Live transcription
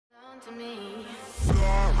to me.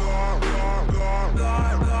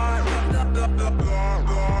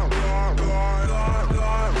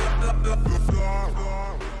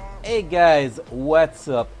 Hey guys, what's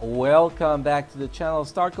up? Welcome back to the channel.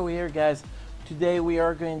 Starko here, guys. Today we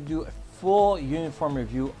are going to do a full uniform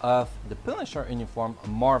review of the Punisher uniform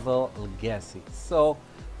Marvel Legacy. So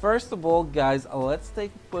first of all, guys, let's take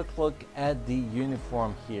a quick look at the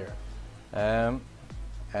uniform here.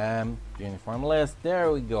 Uniform list,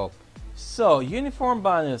 there we go. So uniform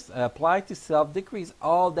bonus applied to self, decrease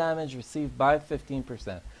all damage received by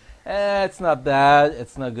 15%. It's not bad,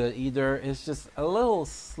 it's not good either. It's just a little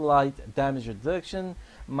slight damage reduction.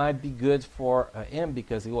 Might be good for him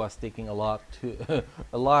because he was taking a lot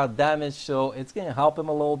of damage, so it's gonna help him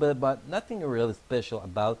a little bit, but nothing really special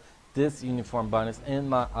about this uniform bonus in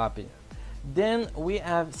my opinion. Then we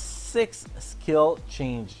have 6 skill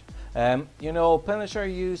change. You know, Punisher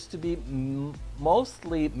used to be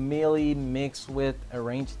mostly melee mixed with a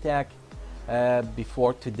range attack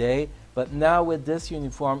before today, but now with this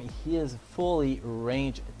uniform he is fully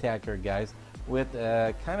range attacker, guys, with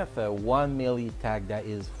kind of a 1 melee attack that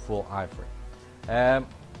is full iframe.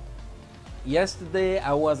 Yesterday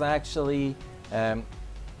I was actually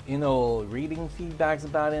you know, reading feedbacks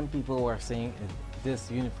about him. People were saying this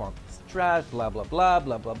uniform is trash, blah blah blah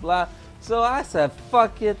blah blah blah. So I said,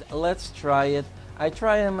 fuck it, let's try it. I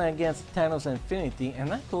tried him against Thanos Infinity,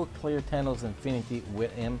 and I could clear Thanos Infinity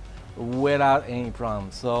with him without any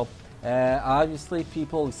problem. So obviously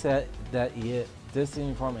people said that this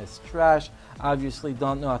uniform is trash. Obviously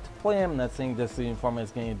don't know how to play him. Not saying this uniform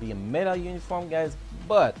is going to be a meta uniform, guys,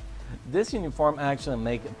 but this uniform actually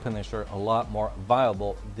makes Punisher a lot more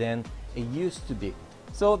viable than it used to be.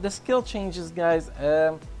 So the skill changes, guys.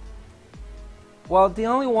 Well, the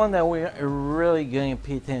only one that we're really going to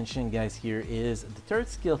pay attention, guys, here is the third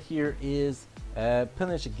skill. Here is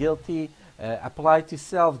Punish Guilty. Applied to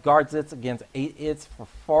self, guards it against 8 hits for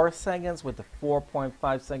 4 seconds with a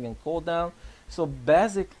 4.5 second cooldown. So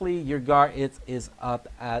basically your guard hits is up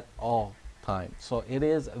at all times, so it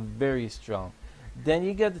is very strong. Then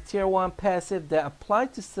you get the tier 1 passive that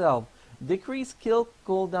applied to self, decrease kill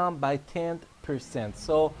cooldown by 10%.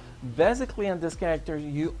 So basically on this character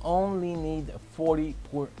you only need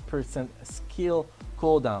 40% skill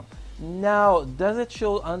cooldown. Now, does it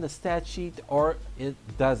show on the stat sheet or it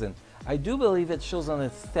doesn't? I do believe it shows on the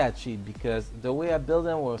stat sheet because the way I build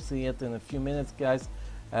them, we'll see it in a few minutes, guys.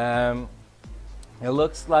 It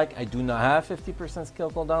looks like I do not have 50%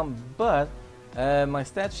 skill cooldown, but my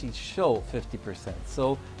stat sheets show 50%.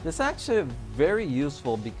 So this is actually very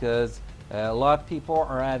useful because a lot of people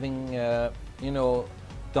are having, you know,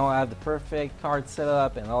 don't have the perfect card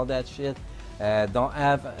setup and all that shit.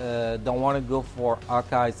 Don't want to go for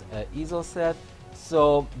Hawkeye's ESO set,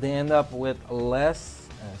 so they end up with less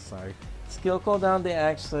skill cooldown they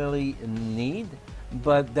actually need,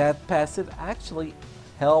 but that passive actually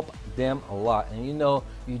help them a lot. And you know,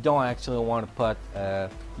 you don't actually want to put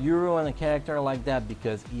Yuru on a character like that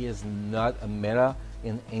because he is not a meta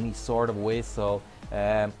in any sort of way. So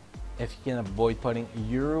if you can avoid putting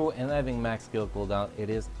Yuru and having max skill cooldown, it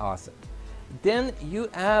is awesome. Then you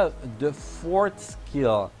have the 4th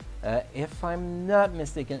skill. If I'm not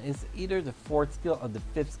mistaken, it's either the 4th skill or the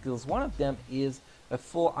 5th skills. One of them is a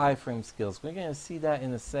full iframe skills. We're gonna see that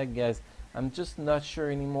in a sec, guys. I'm just not sure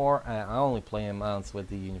anymore. I only play amounts with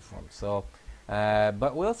the uniform, so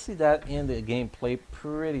but we'll see that in the gameplay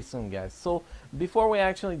pretty soon, guys. So before we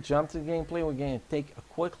actually jump to the gameplay, we're going to take a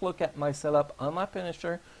quick look at my setup on my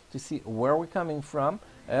Punisher to see where we're coming from.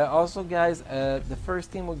 Also, guys, the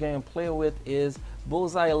first team we're going to play with is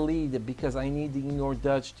Bullseye Lead because I need the Ignore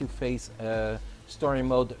Dodge to face story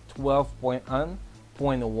mode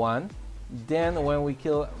 12.1. Then when we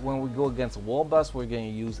go against Wallbust, we're going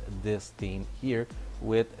to use this team here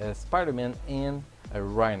with Spider-Man and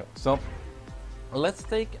Rhino. So let's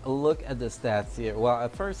take a look at the stats here. Well,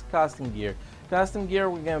 at first, costume gear. Costume gear,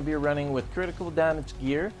 we're going to be running with critical damage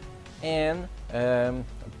gear and a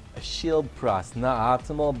shield pros. Not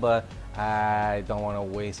optimal, but I don't want to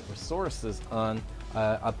waste resources on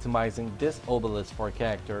optimizing this obelisk for a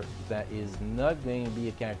character that is not going to be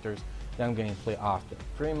a character that I'm going to play often.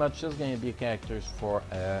 Pretty much just going to be characters for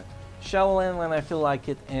Shadowland when I feel like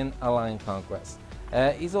it, and Alliance Conquest.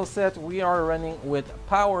 ESO set, we are running with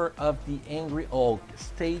Power of the Angry Hulk,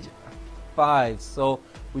 stage 5. So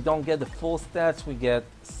we don't get the full stats, we get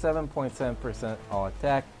 7.7% all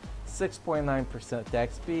attack, 6.9%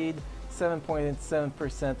 attack speed,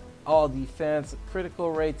 7.7% all defense,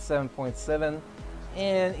 critical rate 7.7,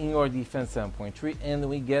 and in your defense 7.3, and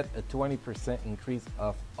we get a 20% increase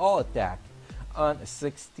of all attack. on a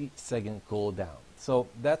 60-second cooldown. So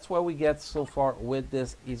that's what we get so far with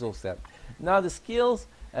this ESO set. Now the skills,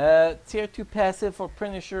 tier 2 passive for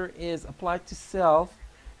Punisher is applied to self,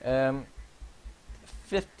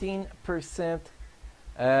 15%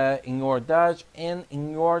 ignore dodge, and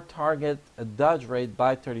ignore target dodge rate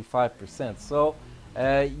by 35%. So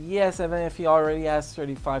yes, even if he already has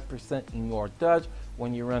 35% ignore dodge,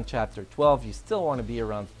 when you run chapter 12 you still want to be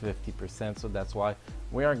around 50%, so that's why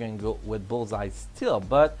we are going to go with Bullseye still.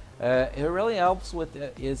 But it really helps with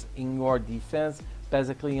his ignore defense.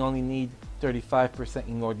 Basically you only need 35%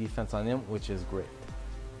 ignore defense on him, which is great.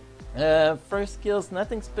 First skill's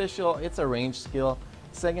nothing special, it's a range skill.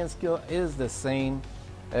 Second skill is the same.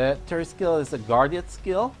 Third skill is a guardian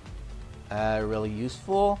skill, really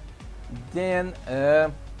useful. Then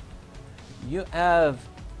you have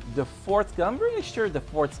the fourth skill. I'm pretty sure the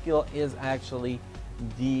fourth skill is actually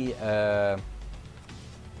the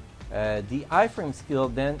iframe skill.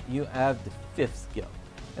 Then you have the fifth skill,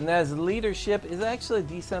 and as leadership is actually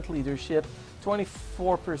decent leadership,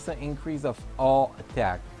 24% increase of all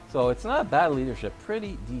attack. So it's not a bad leadership,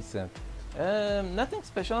 pretty decent. Nothing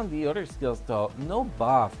special on the other skills though, no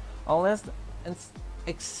buff, unless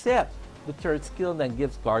except the third skill that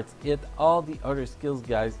gives guards it. All the other skills,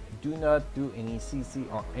 guys, do not do any CC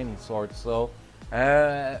or any sort. So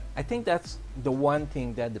I think that's the one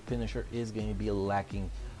thing that the Punisher is going to be lacking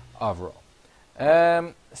overall.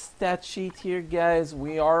 Stat sheet here, guys,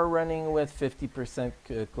 we are running with 50%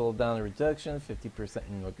 cooldown reduction, 50%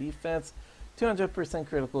 in your defense, 200%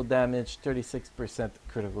 critical damage, 36%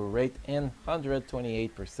 critical rate, and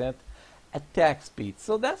 128% attack speed.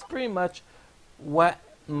 So that's pretty much what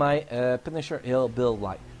my Punisher Hill build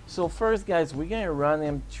like. So first, guys, we're gonna run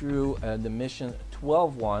him through the mission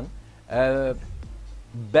 12-1.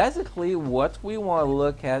 Basically what we want to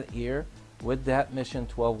look at here with that mission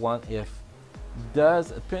 12-1, if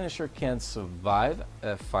does a Punisher can survive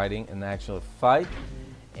fighting an actual fight,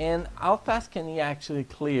 and how fast can he actually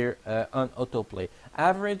clear on autoplay.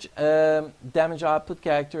 Average damage output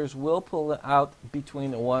characters will pull out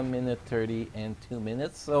between 1 minute 30 and 2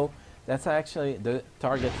 minutes, so that's actually the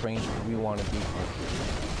target range we want to be in.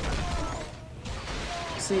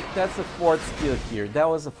 See, that's the fourth skill here. That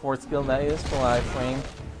was the fourth skill, that is for iframe.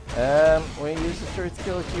 We're going to use the third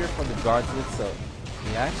skill here for the guards, so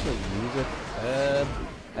we actually use it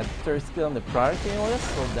at the third skill on the priority list,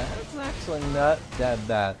 so that's actually not that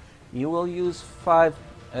bad. You will use 5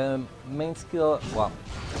 main skill. Well,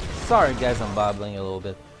 sorry guys, I'm babbling a little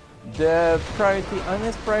bit. The priority on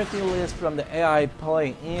this priority list from the AI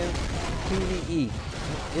play in PvE,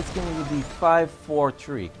 it's going to be 5, 4,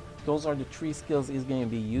 3. Those are the 3 skills he's going to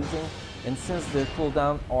be using, and since the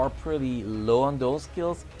cooldown are pretty low on those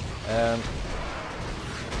skills,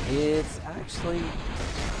 it's actually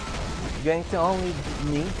going to only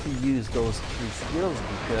need to use those 3 skills,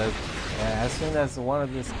 because as soon as one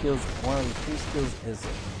of the 3 skills is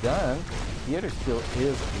done, the other skill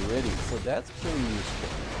is ready. So that's pretty useful.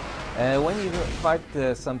 When you fight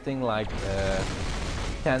something like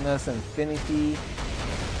Thanos Infinity,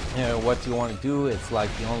 what you want to do, it's like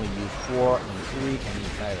you only use 4 and 3 and you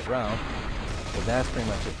tie it around. So that's pretty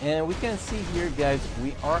much it. And we can see here, guys,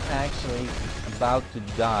 we are actually about to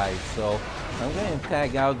die. So I'm going to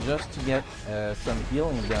tag out just to get some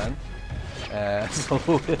healing done, so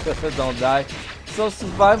don't die. So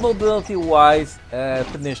survivability wise,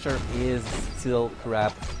 Punisher is still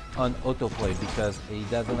crap on autoplay because he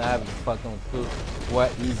doesn't have the fucking clue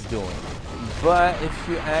what he's doing. But if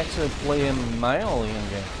you actually play him manually, I'm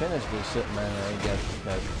going to finish this shit manually, I guess,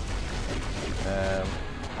 because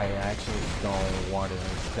I actually don't want to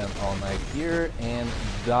spend all night here and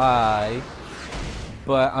die.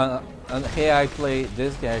 But on AI play,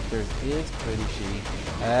 this character is pretty shitty.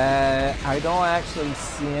 I don't actually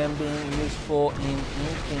see him being useful in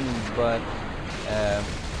anything but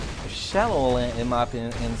shallow, in my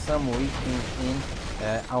opinion, and some weak things in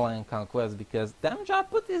Allied Conquest, because damage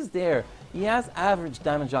output is there. He has average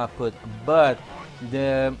damage output, but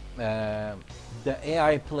the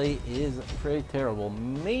AI play is pretty terrible.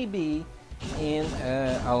 Maybe in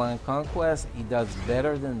Allied Conquest he does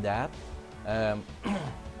better than that.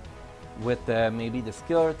 With maybe the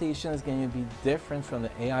skill rotation is going to be different from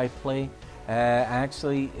the AI play.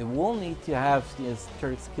 Actually, it will need to have his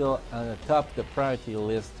third skill on the top of the priority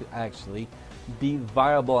list to actually be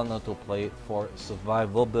viable on autoplay for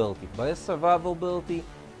survivability. But his survivability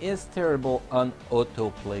is terrible on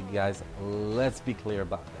autoplay, guys. Let's be clear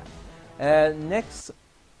about that. Next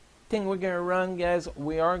thing we're going to run, guys,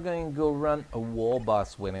 we are going to go run a wall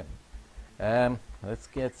boss with him. Let's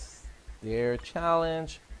get their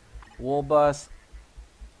challenge. Wall boss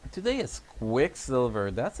today is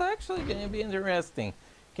Quicksilver. That's actually going to be interesting.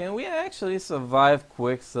 Can we actually survive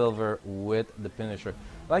Quicksilver with the Punisher?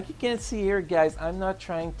 Like you can see here, guys, I'm not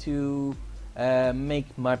trying to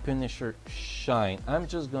make my Punisher shine. I'm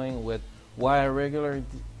just going with what I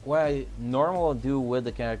normally do with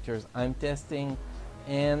the characters. I'm testing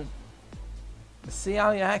and see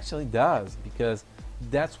how he actually does, because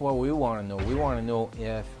that's what we want to know. We want to know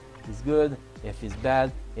if he's good, if he's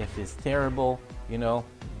bad, if he's terrible, you know.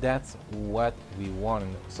 That's what we want to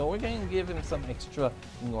know. So we're going to give him some extra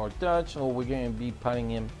ignore dodge, so we're going to be putting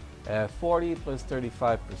him 40 plus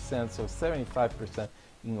 35%, so 75%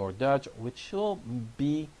 ignore dodge, which will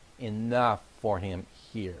be enough for him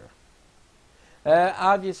here.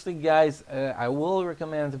 Obviously, guys, I will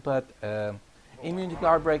recommend to put immunity,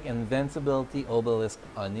 guard break, and invincibility obelisk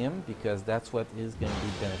on him, because that's what is going to be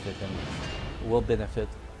will benefit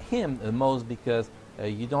him the most, because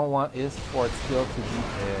you don't want his fourth skill to be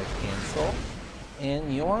cancelled,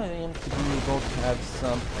 and you want him to be able to have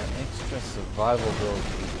some extra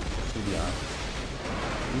survivability, to be honest.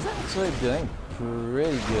 He's actually doing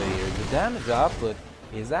pretty good here. The damage output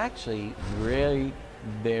is actually really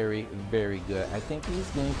very good. I think he's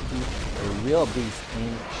going to be a real beast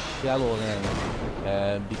in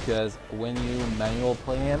Shadowlands, because when you manual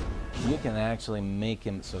play him, you can actually make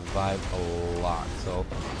him survive a lot. So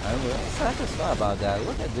I'm really satisfied about that.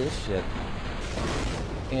 Look at this shit.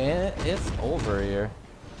 And it's over here.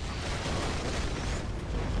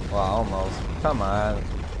 Well, almost. Come on.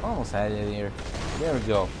 Almost had it here. There we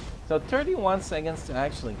go. So 31 seconds to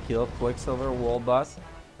actually kill Quicksilver World Boss.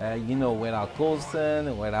 You know, without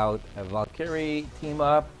Coulson, without a Valkyrie team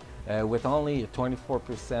up, with only a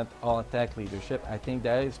 24% all attack leadership, I think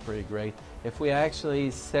that is pretty great. If we actually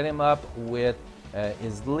set him up with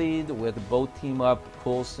his lead, with both team up,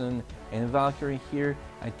 Coulson and Valkyrie here,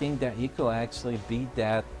 I think that he could actually beat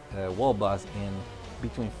that World Boss in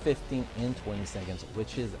between 15 and 20 seconds,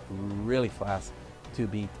 which is really fast to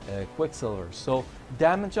beat Quicksilver. So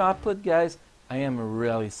damage output, guys, I am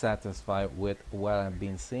really satisfied with what I've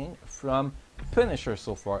been seeing from Punisher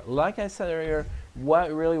so far. Like I said earlier, what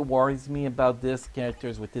really worries me about this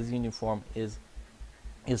characters with his uniform is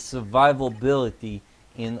his survivability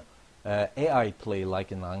in AI play,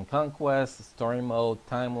 like in On Conquest, story mode,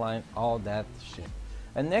 timeline, all that shit.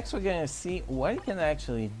 And next we're gonna see what he can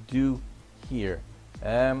actually do here.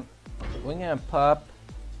 We're gonna pop.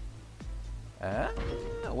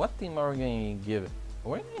 What team are we gonna give it?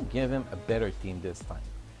 We're gonna give him a better team this time.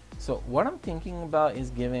 So what I'm thinking about is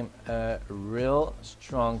giving him a real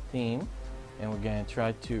strong team, and we're gonna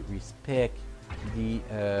try to respect the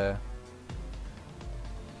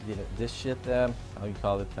this shit. How you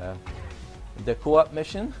call it? The co-op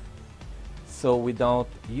mission. So we don't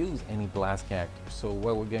use any blast characters. So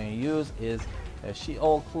what we're gonna use is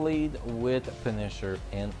She-Hulk lead with Punisher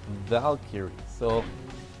and Valkyrie. So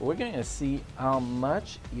we're going to see how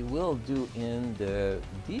much he will do in the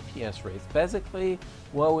DPS race. Basically,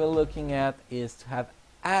 what we're looking at is to have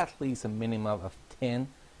at least a minimum of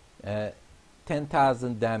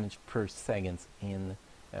 10,000 damage per second in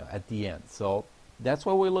at the end. So that's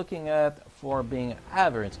what we're looking at for being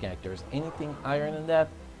average characters. Anything higher than that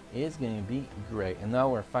is going to be great. And now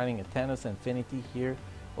we're fighting a Thanos Infinity here.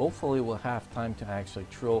 Hopefully we'll have time to actually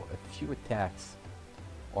throw a few attacks,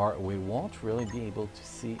 or we won't really be able to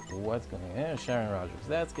see what's going on. Sharon Rogers,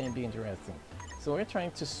 that's going to be interesting. So we're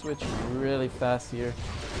trying to switch really fast here.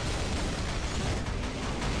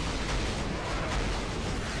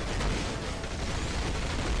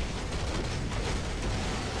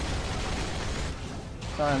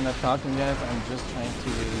 Sorry, I'm not talking, guys. I'm just trying to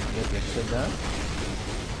get this shit done.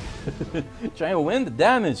 Trying to win the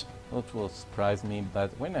damage, which will surprise me,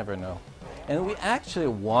 but we never know. And we actually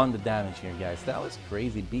won the damage here, guys. That was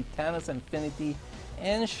crazy. Beat Thanos Infinity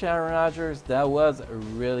and Sharon Rogers. That was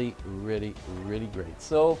really great.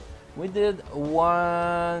 So we did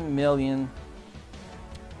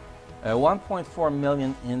 1.4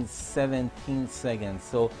 million in 17 seconds.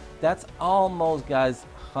 So that's almost, guys,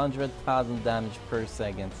 100,000 damage per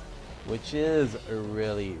second, which is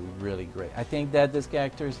really great. I think that this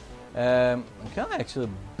character's I can actually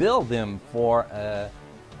build him for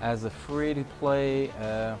as a free-to-play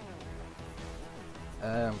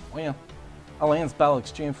Alliance Battle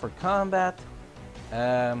Extreme for combat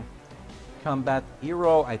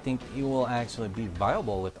hero. I think he will actually be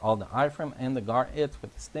viable with all the iframe and the guard hits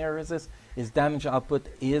with the snare resist. His damage output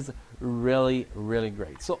is really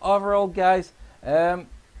great. So overall, guys,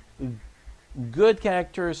 good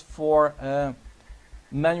characters for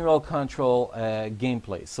manual control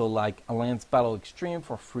gameplay. So like Alliance Battle Extreme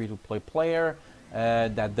for free-to-play player,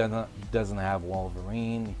 that doesn't have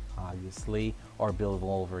Wolverine, obviously, or build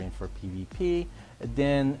Wolverine for PvP.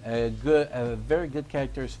 Then very good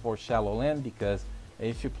characters for Shadowland, because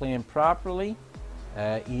if you play him properly,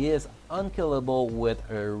 he is unkillable with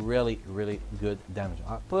a really good damage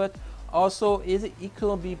output. Also, he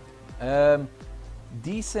could be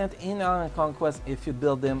decent in Alien Conquest if you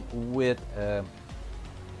build him with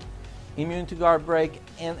immune to guard break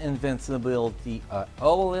and invincibility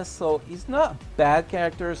OLS. So he's not bad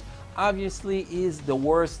characters. Obviously, he's the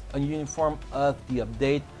worst uniform of the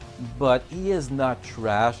update, but he is not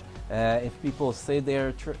trash. If people say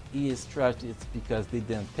he is trash, it's because they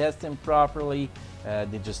didn't test him properly.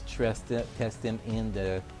 They just test him in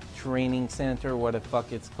the training center, what the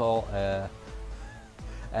fuck it's called.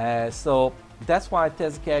 So that's why I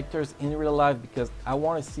test characters in real life, because I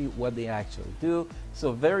want to see what they actually do.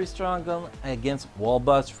 So very strong gun against wall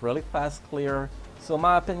bust, really fast clear. So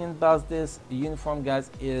my opinion about this uniform,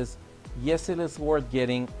 guys, is yes, it is worth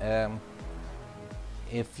getting.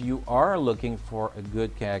 If you are looking for a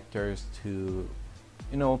good characters to,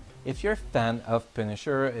 if you're a fan of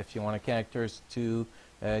Punisher, if you want characters to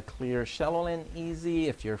clear Shadowland easy,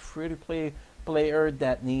 if you're a free-to-play player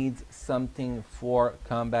that needs something for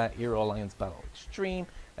Combat Hero Alliance Battle Extreme,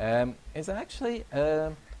 is actually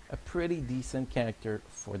a pretty decent character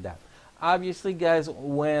for that. Obviously, guys,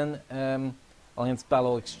 when Alliance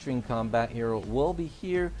Battle Extreme Combat Hero will be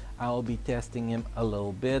here, I will be testing him a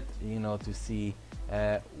little bit, to see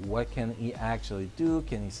what can he actually do,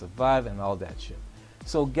 can he survive, and all that shit.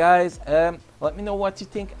 So guys, let me know what you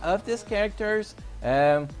think of these characters.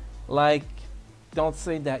 Like, don't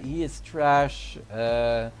say that he is trash.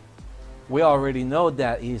 We already know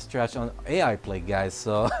that he is trash on AI play, guys,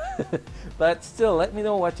 so but still, let me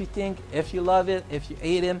know what you think, if you love it, if you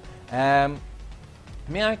hate him. I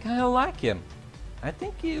kind of like him. I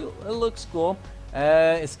think he looks cool.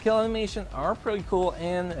 His kill animation are pretty cool,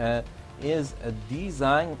 and his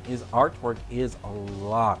design, his artwork is a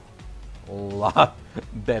lot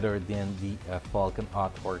better than the Falcon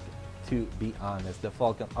artwork, to be honest. The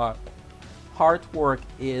Falcon artwork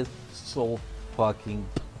is so fucking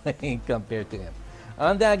plain compared to him.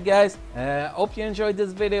 On that, guys, hope you enjoyed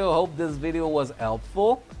this video. Hope this video was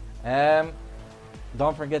helpful.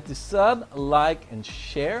 Don't forget to sub, like, and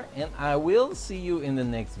share, and I will see you in the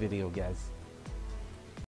next video, guys.